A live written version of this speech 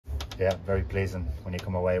Yeah, very pleasing when you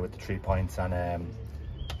come away with the 3 points and a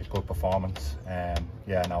good performance.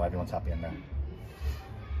 Yeah, now everyone's happy in there.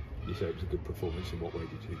 You say it was a good performance. In what way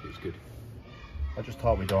did you think it was good? I just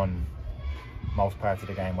thought we done most parts of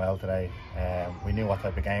the game well today. We knew what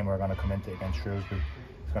type of game we were going to come into against Shrewsbury.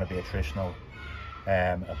 It's going to be attritional,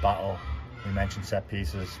 a battle. We mentioned set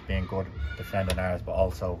pieces being good, defending ours, but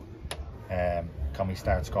also can we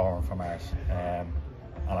start scoring from ours? And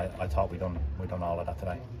I thought we done all of that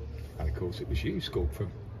today. And of course, it was you scored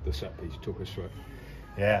from the set piece. Took us through it.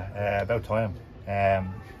 Yeah, about time. A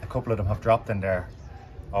couple of them have dropped in there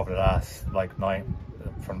over the last for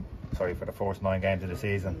the first 9 games of the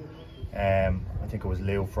season. I think it was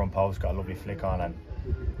Lou front post, got a lovely flick on, and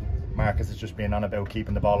Marcus has just been on about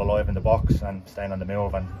keeping the ball alive in the box and staying on the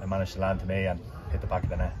move, and it managed to land to me and hit the back of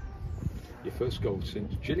the net. Your first goal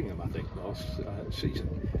since Gillingham, I think, last season.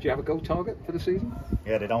 Do you have a goal target for the season?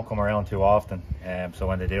 Yeah, they don't come around too often, so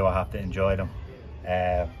when they do, I have to enjoy them.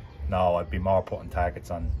 No, I'd be more putting targets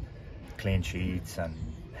on clean sheets and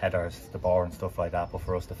headers, the bar and stuff like that. But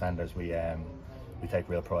for us defenders, we take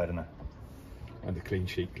real pride in it. And the clean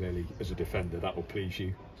sheet, clearly, as a defender, that will please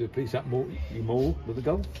you. Does it please you more with the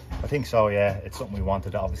goal? I think so, yeah. It's something we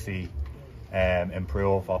wanted to obviously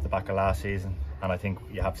improve off the back of last season, and I think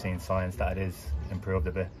you have seen signs that it is improved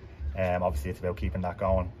a bit. Obviously, it's about keeping that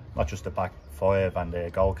going. Not just the back 5 and the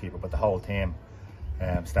goalkeeper, but the whole team.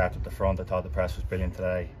 Start with the front. I thought the press was brilliant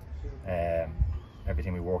today.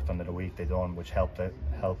 Everything we worked on in the week they done, which helped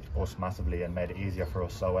us massively and made it easier for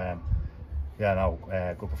us. So yeah, no,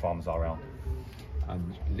 good performance all round.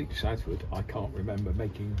 And Luke Southwood, I can't remember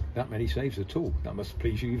making that many saves at all. That must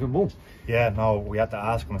please you even more. Yeah, no, we had to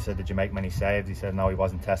ask him. I said, did you make many saves? He said no, he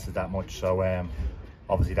wasn't tested that much. So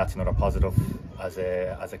obviously that's another positive as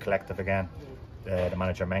a collective again. The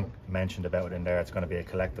manager mentioned about it in there. It's going to be a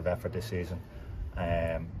collective effort this season.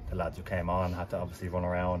 The lads who came on had to obviously run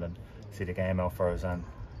around and see the game out for us, and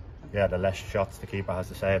yeah, the less shots the keeper has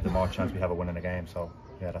to save, the more chance we have of winning the game. So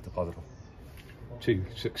yeah, that's a positive. 2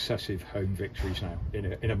 successive home victories now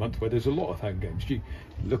in a month where there's a lot of home games. Do you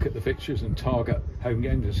look at the fixtures and target home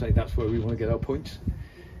games and say that's where we want to get our points?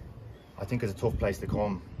 I think it's a tough place to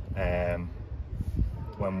come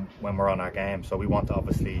when we're on our game. So we want to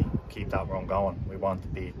obviously keep that run going. We want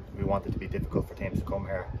it to be difficult for teams to come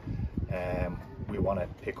here. We want to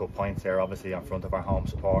pick up points here, obviously, in front of our home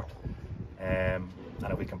support. And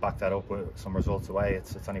if we can back that up with some results away,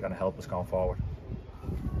 it's only going to help us going forward.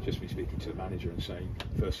 Just be speaking to the manager and saying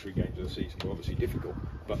the first 3 games of the season were obviously difficult,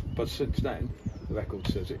 but since then the record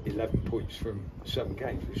says 11 points from 7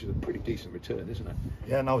 games, which is a pretty decent return, isn't it?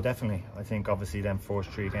 Yeah, no, definitely. I think obviously them first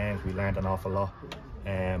 3 games we learned an awful lot,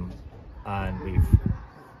 and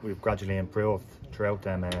we've gradually improved throughout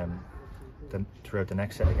them. Throughout the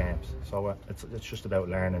next set of games. So it's just about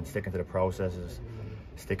learning, sticking to the processes,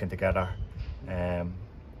 sticking together, and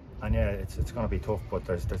yeah, it's going to be tough, but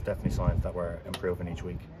there's definitely signs that we're improving each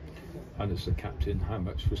week. And as the captain, how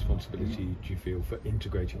much responsibility do you feel for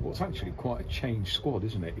integrating what's actually quite a changed squad,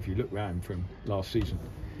 isn't it, if you look round from last season?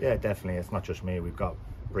 Yeah, definitely. It's not just me. We've got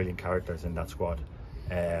brilliant characters in that squad.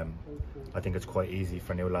 I think it's quite easy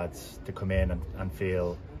for new lads to come in and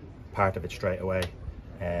feel part of it straight away.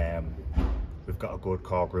 We've got a good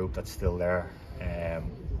core group that's still there.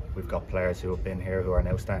 We've got players who have been here who are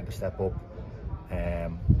now starting to step up.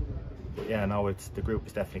 But yeah, no, the group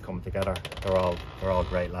is definitely coming together. They're all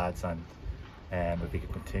great lads, and if we can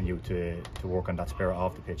continue to work on that spirit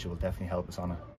off the pitch, it will definitely help us on it.